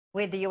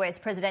With the US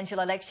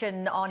presidential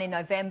election on in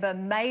November,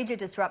 major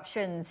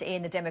disruptions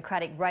in the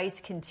Democratic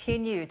race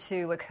continue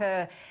to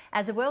occur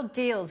as the world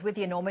deals with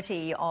the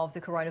enormity of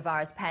the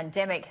coronavirus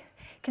pandemic.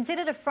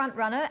 Considered a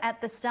front-runner at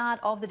the start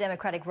of the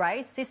Democratic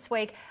race, this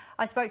week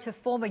I spoke to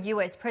former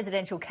US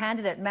presidential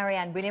candidate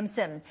Marianne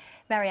Williamson.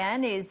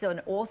 Marianne is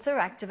an author,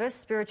 activist,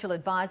 spiritual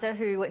advisor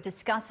who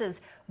discusses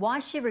why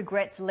she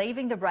regrets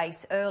leaving the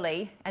race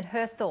early and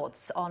her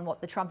thoughts on what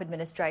the Trump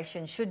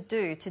administration should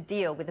do to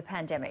deal with the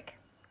pandemic.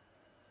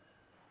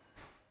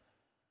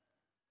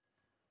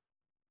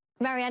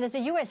 Marianne, as the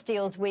US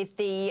deals with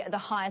the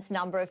highest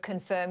number of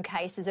confirmed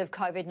cases of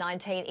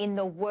COVID-19 in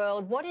the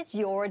world, what is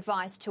your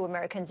advice to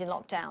Americans in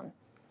lockdown?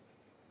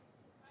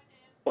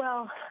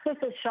 Well, this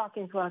is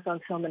shocking to us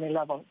on so many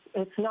levels.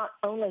 It's not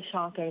only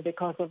shocking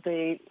because of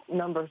the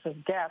numbers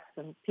of deaths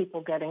and people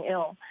getting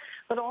ill,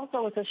 but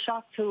also it's a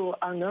shock to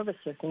our nervous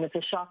system. It's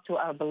a shock to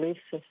our belief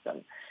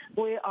system.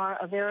 We are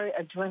a very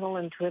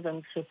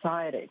adrenaline-driven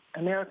society.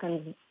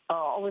 Americans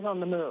are always on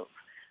the move,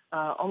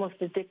 almost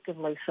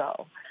addictively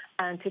so.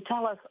 And to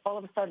tell us all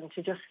of a sudden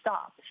to just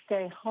stop,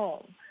 stay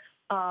home,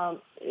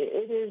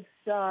 it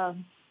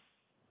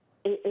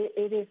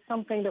is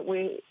something that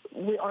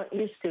we aren't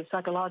used to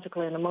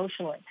psychologically and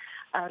emotionally,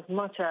 as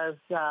much as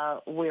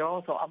we're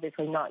also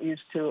obviously not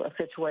used to a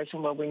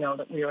situation where we know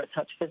that we are at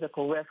such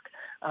physical risk,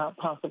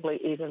 possibly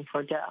even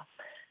for death.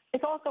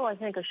 It's also, I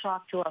think, a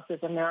shock to us as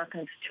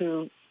Americans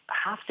to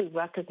have to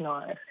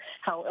recognize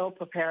how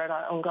ill-prepared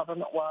our own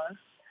government was,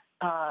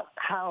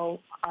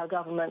 how our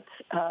government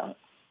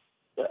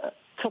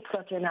took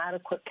such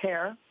inadequate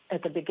care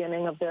at the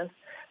beginning of this.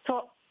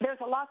 So there's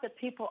a lot that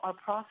people are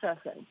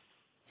processing.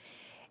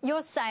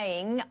 You're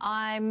saying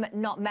I'm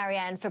not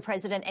Marianne for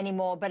president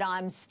anymore, but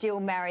I'm still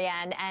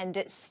Marianne and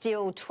it's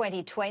still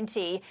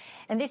 2020.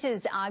 And this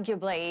is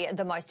arguably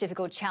the most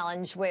difficult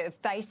challenge we're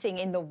facing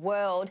in the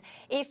world.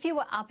 If you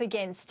were up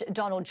against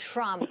Donald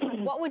Trump,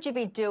 what would you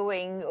be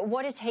doing?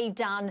 What has he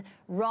done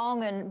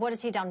wrong and what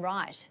has he done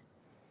right?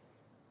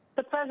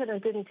 The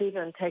president didn't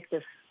even take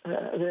this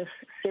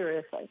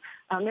seriously.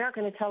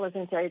 American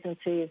intelligence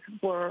agencies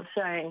were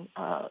saying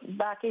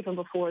back even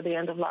before the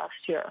end of last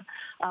year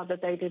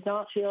that they did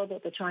not feel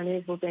that the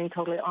Chinese were being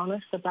totally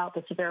honest about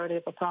the severity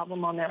of the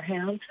problem on their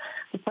hands.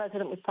 The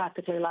president was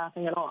practically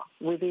laughing it off.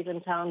 We've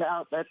even found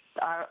out that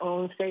our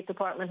own State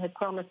Department had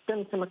promised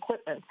them some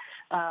equipment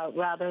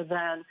rather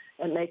than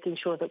making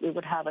sure that we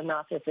would have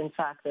enough if, in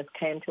fact, this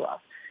came to us.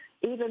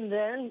 Even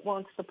then,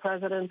 once the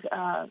president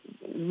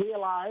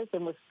realized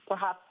and was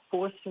perhaps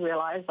forced to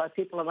realize by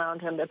people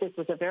around him that this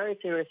was a very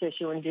serious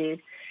issue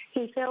indeed,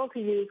 he failed to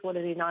use what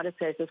in the United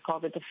States is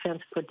called the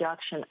Defense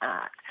Production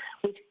Act,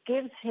 which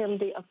gives him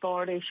the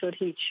authority, should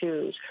he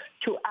choose,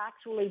 to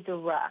actually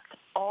direct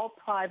all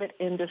private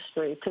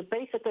industry to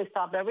basically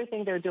stop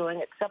everything they're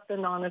doing except the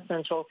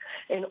non-essential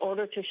in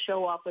order to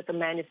show up with the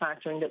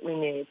manufacturing that we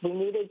need. We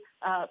needed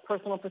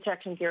personal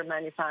protection gear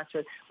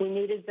manufactured. We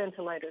needed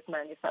ventilators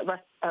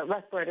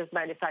respirators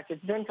manufactured,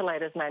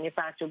 ventilators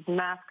manufactured,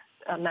 masks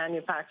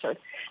manufactured.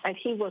 And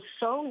he was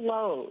so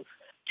loath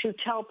to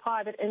tell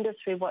private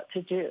industry what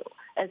to do,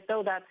 as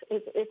though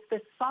it's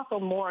this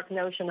sophomoric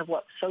notion of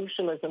what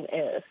socialism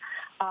is,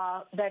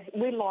 that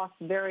we lost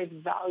very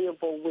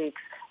valuable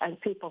weeks, and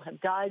people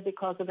have died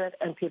because of it,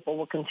 and people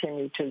will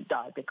continue to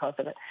die because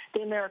of it.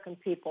 The American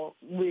people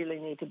really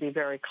need to be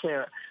very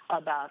clear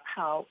about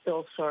how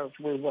ill-served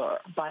we were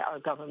by our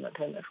government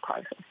in this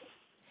crisis.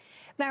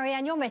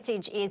 Marianne, your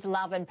message is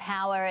love and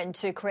power and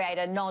to create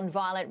a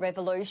non-violent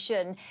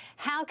revolution.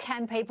 How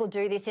can people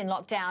do this in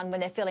lockdown when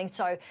they're feeling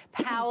so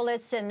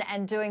powerless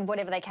and doing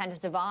whatever they can to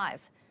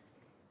survive?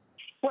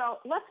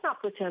 Well, let's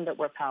not pretend that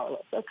we're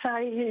powerless,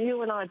 okay?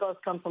 You and I both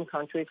come from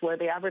countries where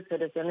the average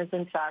citizen is,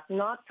 in fact,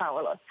 not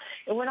powerless.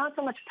 And we're not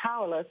so much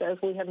powerless as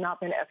we have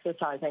not been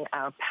exercising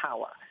our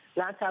power.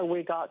 That's how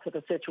we got to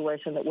the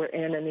situation that we're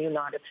in the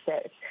United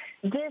States.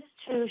 This,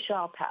 too,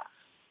 shall pass.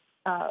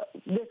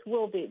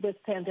 This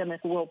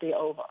pandemic will be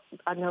over.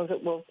 I know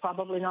that will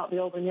probably not be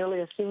over nearly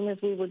as soon as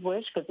we would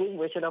wish, because we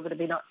wish it to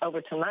be not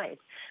over tonight,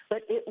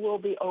 but it will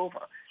be over.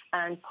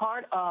 And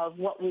part of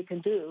what we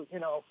can do,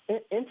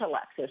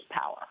 intellect is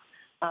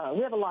power.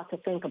 We have a lot to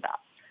think about.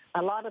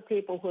 A lot of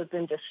people who have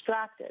been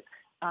distracted.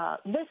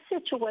 This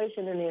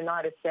situation in the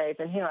United States,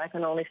 and here I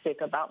can only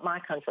speak about my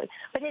country,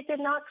 but it did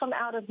not come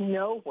out of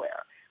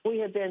nowhere. We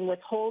have been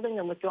withholding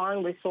and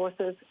withdrawing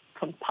resources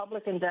from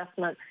public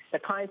investment, the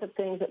kinds of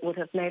things that would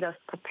have made us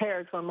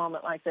prepared for a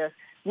moment like this.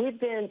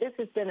 This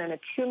has been an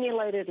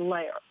accumulated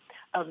layer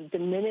of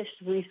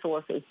diminished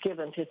resources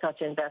given to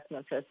such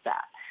investments as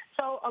that.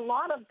 So a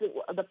lot of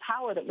the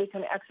power that we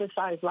can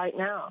exercise right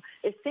now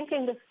is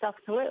thinking this stuff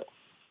through,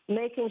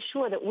 making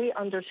sure that we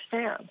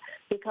understand,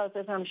 because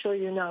as I'm sure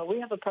you know, we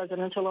have a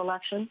presidential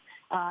election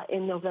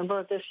in November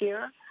of this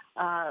year.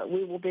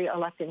 We will be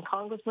electing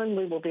congressmen.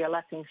 We will be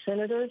electing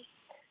senators.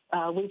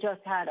 We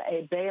just had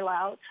a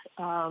bailout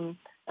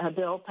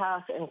bill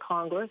passed in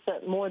Congress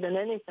that more than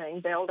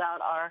anything bailed out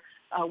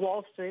our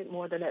Wall Street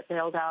more than it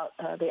bailed out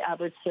the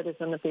average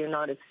citizen of the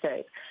United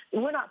States.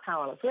 And we're not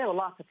powerless. We have a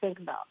lot to think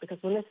about because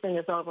when this thing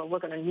is over, we're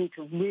going to need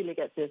to really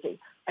get busy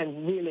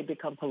and really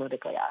become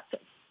politically active.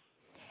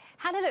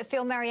 How did it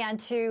feel, Marianne,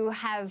 to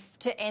have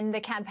to end the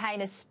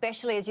campaign,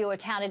 especially as you were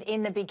touted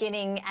in the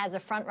beginning as a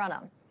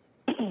frontrunner?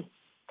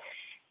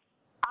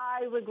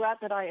 I regret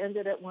that I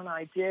ended it when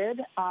I did.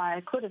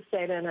 I could have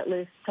stayed in at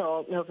least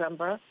till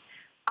November.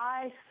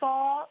 I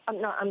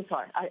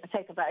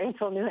take it back,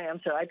 until New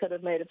Hampshire. I could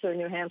have made it through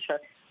New Hampshire.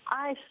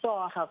 I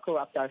saw how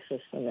corrupt our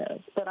system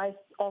is, but I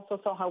also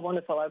saw how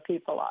wonderful our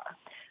people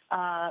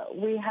are.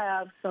 We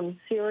have some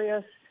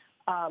serious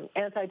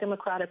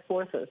anti-democratic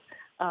forces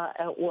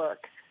at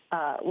work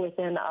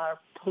within our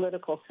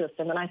political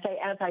system. And I say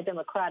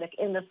anti-democratic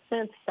in the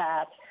sense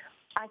that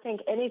I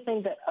think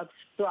anything that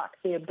obstructs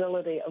the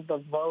ability of the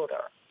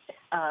voter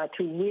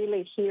to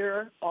really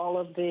hear all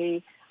of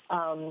the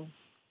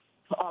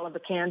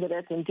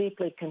candidates and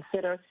deeply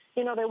consider,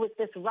 there was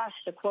this rush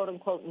to quote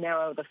unquote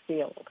narrow the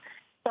field.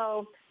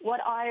 So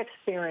what I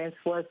experienced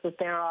was that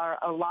there are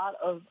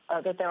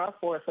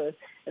forces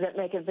that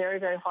make it very,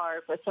 very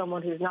hard for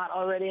someone who's not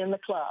already in the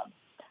club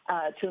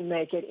to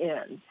make it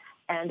in.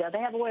 And they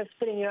have a way of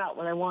spitting you out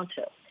when they want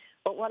to.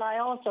 But what I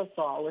also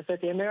saw was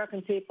that the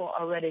American people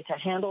are ready to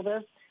handle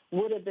this,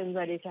 would have been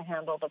ready to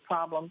handle the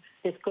problem.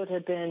 This could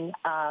have been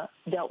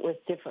dealt with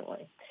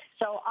differently.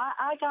 So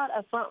I got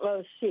a front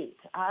row seat.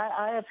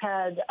 I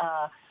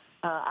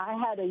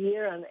had a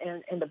year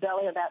in the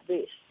belly of that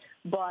beast,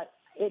 but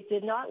it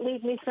did not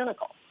leave me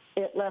cynical.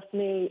 It left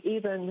me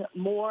even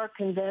more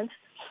convinced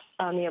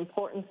on the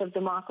importance of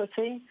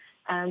democracy,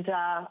 and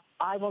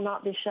I will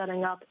not be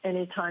shutting up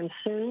anytime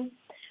soon.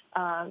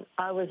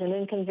 I was an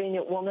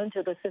inconvenient woman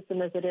to the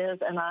system as it is,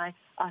 and I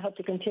hope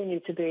to continue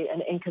to be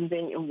an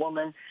inconvenient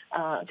woman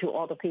to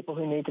all the people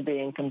who need to be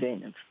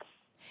inconvenienced.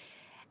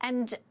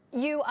 And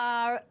you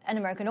are an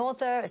American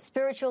author, a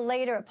spiritual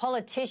leader, a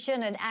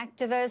politician, an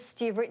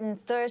activist. You've written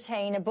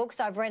 13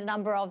 books. I've read a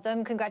number of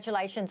them.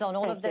 Congratulations on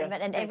all of them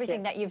and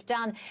everything that you've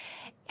done.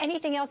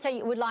 Anything else that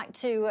you would like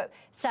to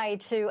say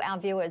to our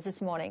viewers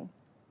this morning?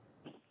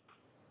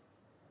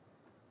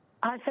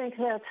 I think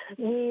that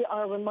we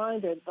are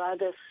reminded by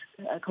this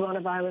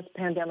coronavirus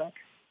pandemic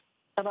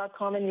of our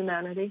common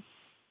humanity,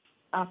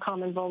 our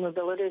common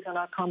vulnerabilities, and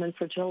our common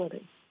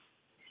fragility.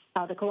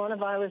 The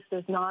coronavirus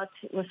does not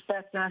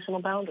respect national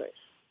boundaries.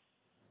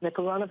 The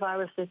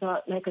coronavirus does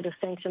not make a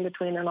distinction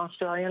between an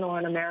Australian or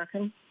an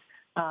American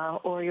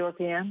or a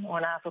European or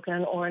an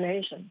African or an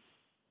Asian.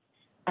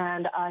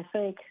 And I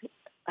think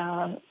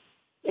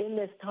in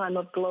this time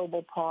of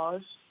global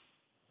pause,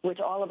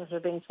 which all of us are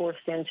being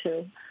forced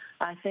into,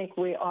 I think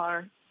we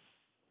are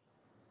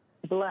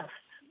blessed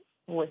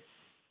with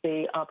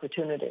the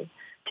opportunity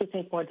to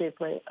think more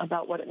deeply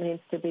about what it means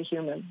to be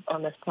human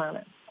on this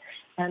planet.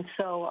 And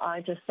so I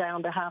just say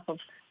on behalf of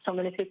so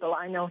many people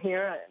I know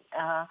here,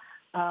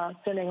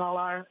 sending all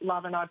our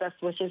love and our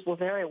best wishes. We're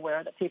very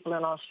aware that people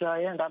in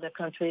Australia and other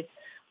countries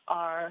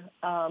are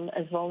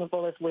as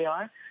vulnerable as we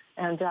are.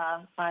 And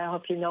I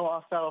hope you know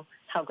also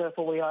how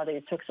grateful we are that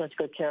you took such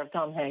good care of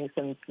Tom Hanks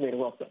and Rita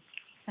Wilson.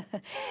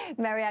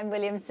 Marianne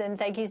Williamson,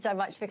 thank you so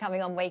much for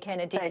coming on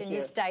Weekend Edition. Thank you.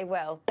 You stay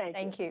well.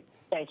 Thank you.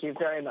 Thank you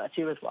very much.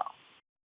 You as well.